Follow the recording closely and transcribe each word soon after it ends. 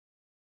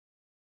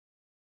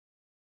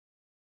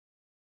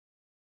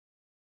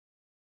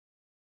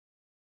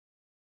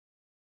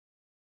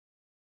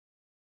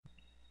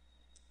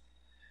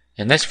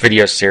In this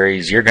video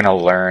series, you're going to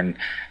learn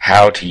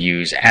how to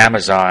use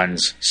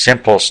Amazon's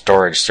simple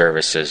storage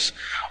services,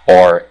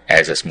 or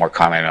as it's more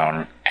commonly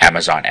known,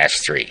 Amazon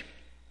S3.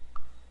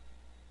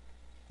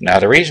 Now,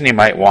 the reason you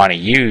might want to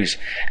use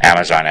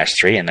Amazon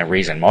S3, and the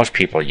reason most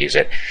people use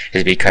it,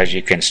 is because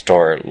you can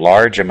store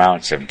large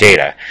amounts of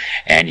data,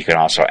 and you can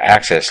also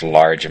access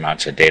large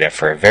amounts of data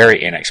for a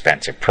very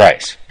inexpensive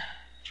price.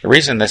 The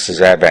reason this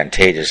is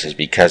advantageous is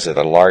because of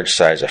the large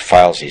size of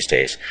files these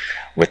days.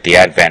 With the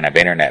advent of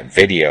internet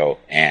video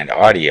and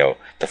audio,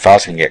 the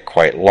files can get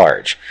quite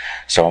large.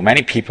 So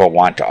many people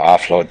want to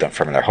offload them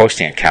from their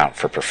hosting account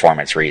for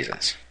performance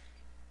reasons.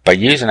 By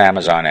using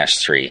Amazon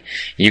S3,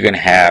 you can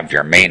have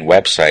your main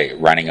website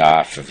running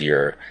off of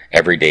your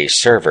everyday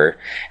server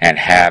and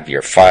have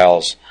your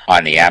files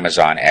on the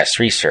Amazon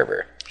S3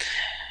 server.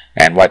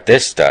 And what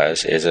this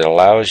does is it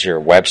allows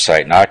your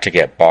website not to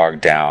get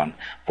bogged down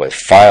with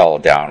file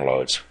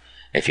downloads.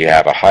 If you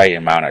have a high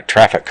amount of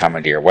traffic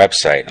coming to your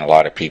website and a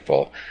lot of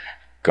people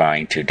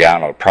going to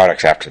download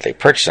products after they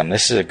purchase them,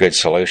 this is a good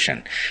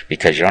solution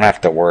because you don't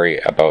have to worry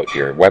about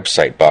your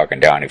website bogging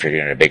down if you're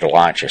doing a big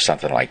launch or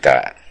something like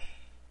that.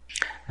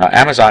 Now,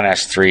 Amazon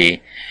S3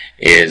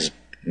 is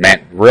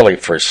meant really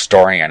for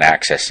storing and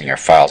accessing your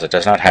files. It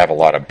does not have a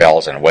lot of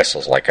bells and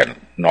whistles like a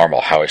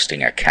normal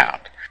hosting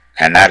account.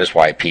 And that is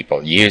why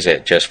people use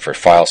it just for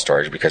file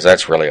storage, because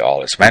that's really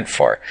all it's meant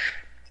for.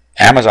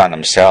 Amazon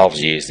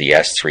themselves use the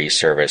S3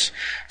 service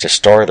to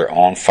store their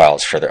own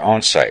files for their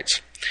own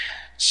sites.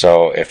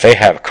 So if they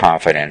have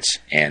confidence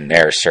in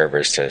their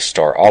servers to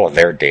store all of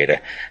their data,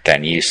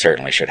 then you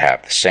certainly should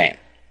have the same.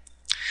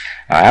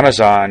 Now,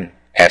 Amazon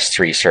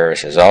S3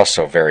 service is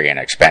also very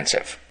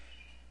inexpensive.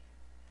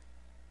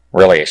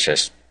 Really, it's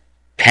just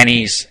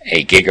pennies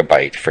a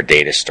gigabyte for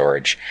data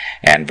storage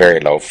and very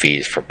low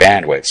fees for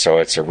bandwidth, so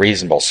it's a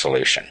reasonable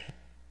solution.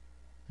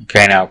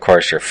 Okay, now of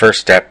course your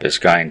first step is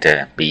going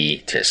to be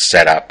to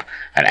set up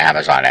an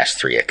Amazon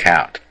S3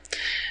 account.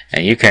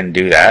 And you can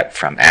do that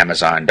from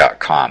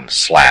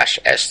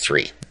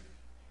amazon.com/S3.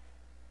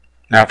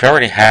 Now if you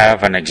already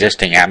have an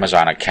existing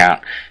Amazon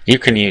account, you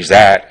can use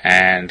that,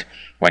 and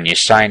when you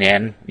sign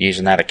in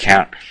using that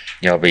account,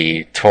 you'll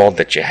be told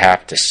that you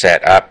have to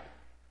set up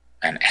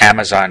an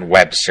Amazon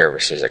Web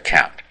Services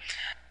account.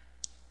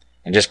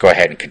 And just go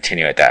ahead and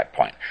continue at that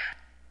point.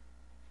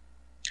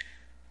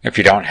 If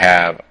you don't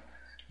have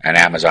an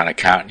Amazon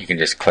account, you can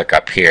just click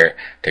up here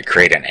to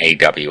create an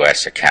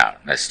AWS account.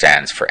 That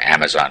stands for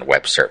Amazon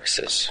Web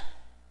Services.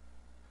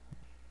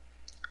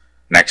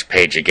 Next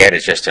page you get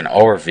is just an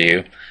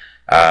overview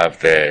of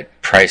the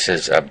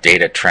prices of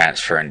data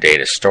transfer and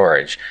data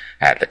storage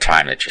at the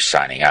time that you're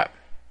signing up.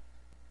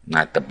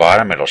 At the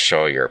bottom it'll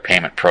show your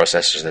payment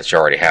processors that you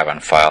already have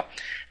on file,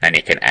 and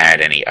you can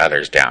add any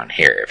others down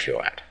here if you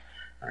want.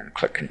 And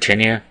click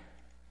continue.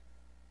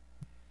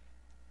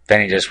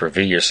 Then you just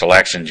review your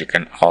selections. You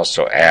can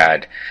also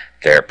add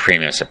their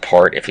premium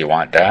support if you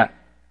want that.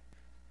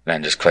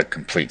 Then just click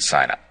complete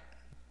sign up.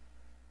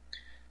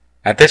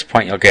 At this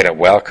point you'll get a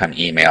welcome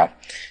email,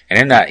 and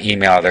in that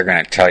email they're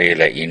going to tell you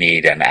that you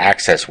need an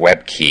access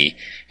web key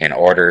in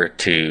order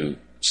to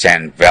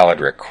send valid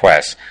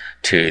requests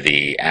to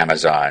the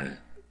Amazon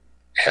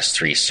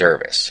S3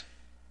 service.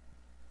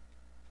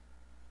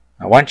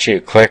 Now, once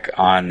you click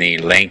on the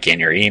link in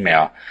your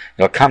email,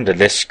 you'll come to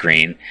this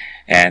screen,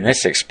 and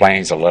this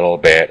explains a little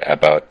bit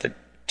about the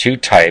two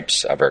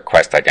types of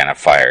request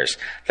identifiers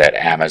that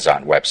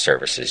Amazon Web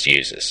Services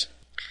uses.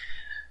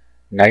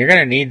 Now you're going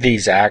to need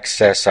these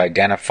access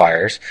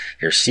identifiers,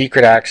 your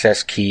secret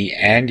access key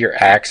and your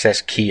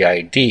access key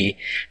ID,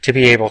 to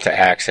be able to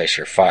access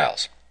your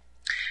files.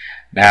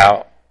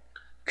 Now,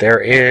 there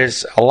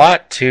is a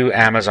lot to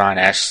Amazon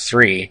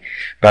S3,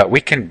 but we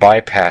can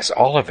bypass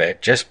all of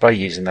it just by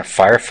using the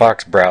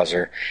Firefox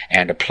browser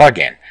and a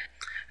plugin.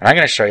 And I'm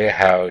going to show you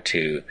how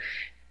to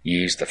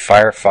use the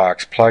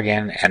Firefox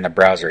plugin and the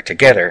browser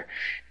together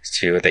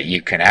so that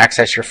you can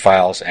access your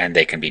files and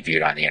they can be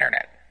viewed on the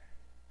internet.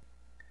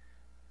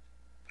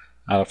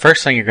 Now, the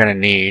first thing you're going to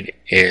need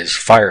is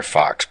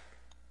Firefox.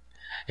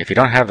 If you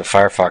don't have the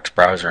Firefox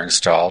browser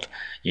installed,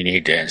 you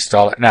need to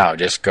install it now.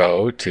 Just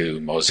go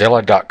to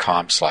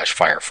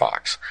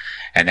mozilla.com/Firefox,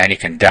 and then you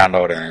can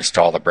download and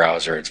install the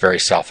browser. It's very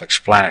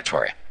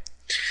self-explanatory.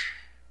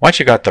 Once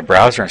you got the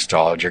browser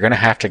installed, you're going to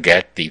have to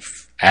get the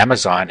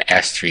Amazon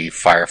S3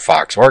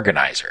 Firefox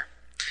Organizer.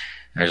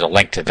 There's a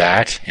link to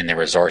that in the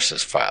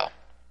resources file.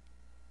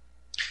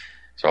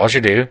 So all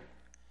you do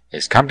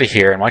is come to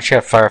here, and once you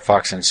have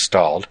Firefox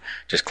installed,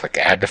 just click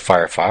Add to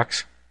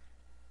Firefox,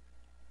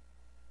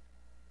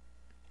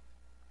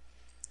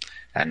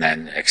 and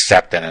then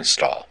accept and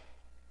install.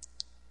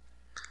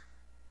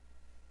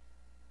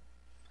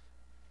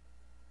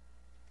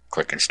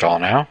 Click Install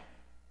now.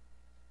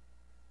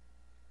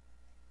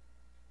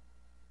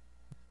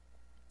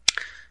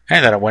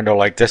 And then a window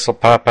like this will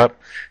pop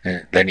up,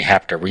 and then you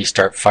have to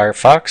restart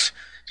Firefox.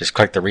 Just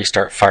click the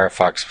Restart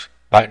Firefox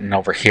button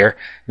over here,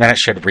 and then it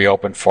should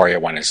reopen for you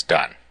when it's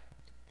done.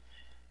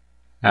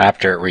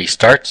 After it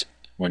restarts,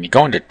 when you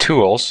go into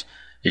Tools,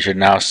 you should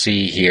now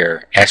see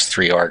here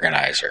S3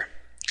 Organizer.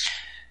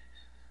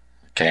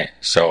 Okay,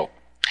 so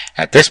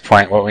at this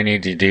point what we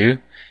need to do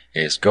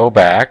is go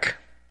back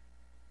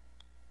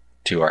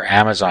to our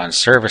Amazon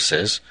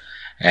services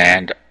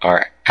and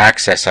our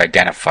access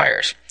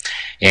identifiers.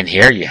 In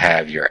here you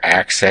have your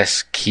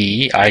access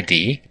key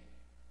ID.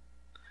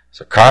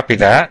 So copy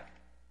that,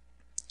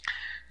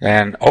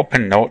 then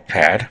open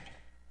Notepad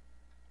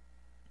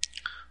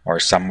or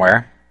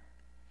somewhere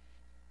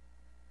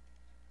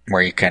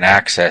where you can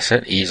access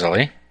it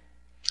easily.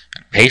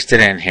 Paste it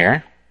in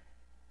here,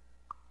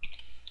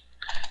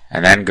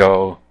 and then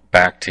go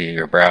back to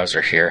your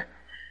browser here,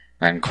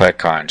 then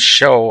click on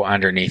Show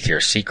underneath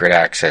your secret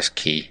access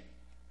key.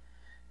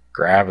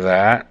 Grab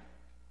that,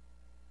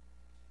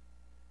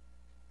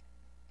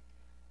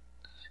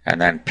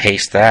 and then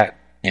paste that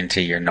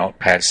into your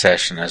Notepad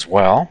session as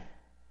well,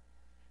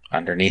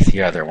 underneath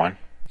the other one.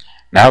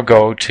 Now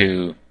go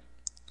to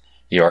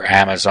your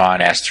Amazon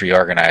S3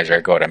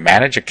 Organizer, go to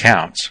Manage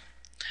Accounts,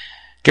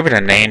 give it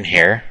a name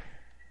here,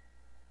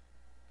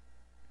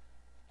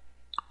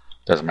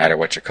 doesn't matter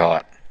what you call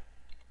it.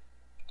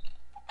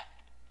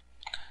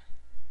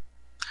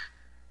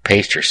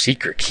 Paste your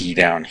secret key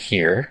down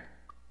here,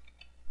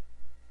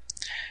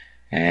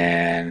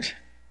 and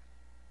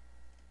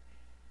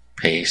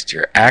paste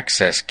your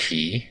access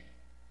key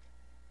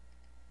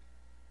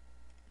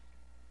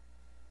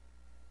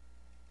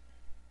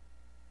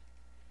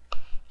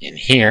in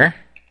here.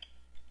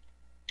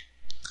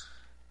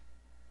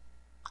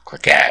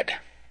 Click Add.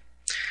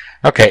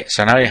 Okay,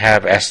 so now you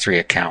have S3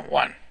 Account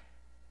 1.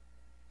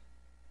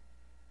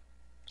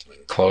 So we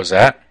can close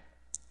that.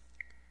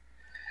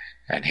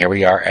 And here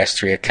we are,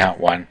 S3 Account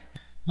 1.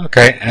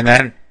 Okay, and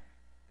then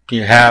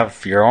you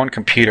have your own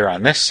computer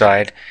on this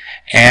side,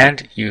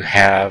 and you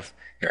have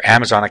your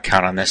Amazon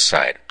account on this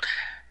side.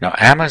 Now,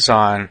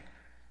 Amazon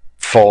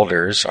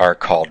folders are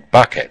called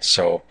buckets.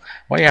 So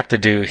what you have to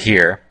do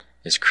here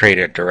is create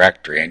a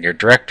directory, and your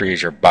directory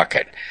is your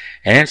bucket.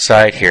 And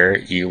inside here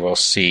you will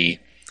see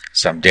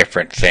some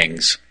different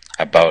things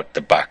about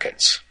the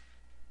buckets.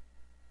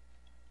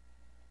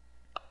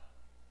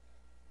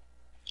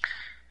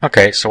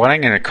 Okay, so what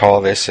I'm going to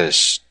call this is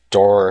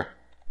Store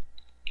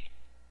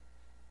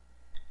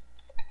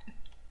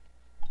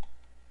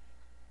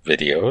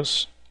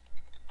Videos.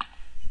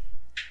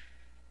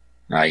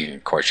 Now,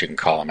 of course, you can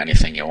call them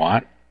anything you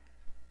want.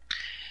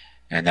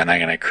 And then I'm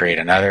going to create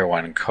another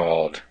one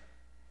called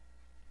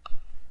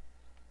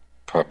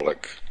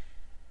Public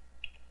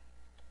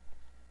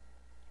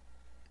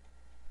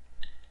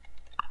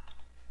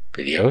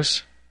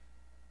Videos.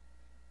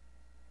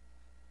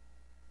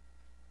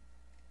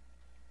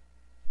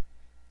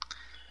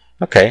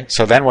 Okay,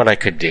 so then what I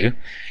could do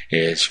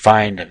is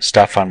find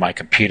stuff on my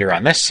computer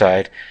on this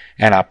side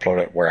and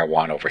upload it where I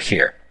want over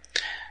here.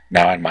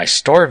 Now, in my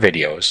store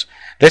videos,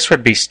 this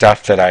would be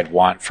stuff that I'd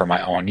want for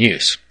my own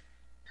use.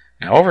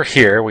 Now, over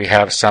here we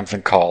have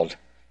something called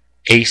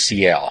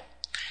ACL,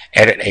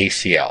 Edit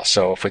ACL.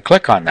 So if we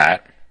click on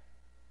that,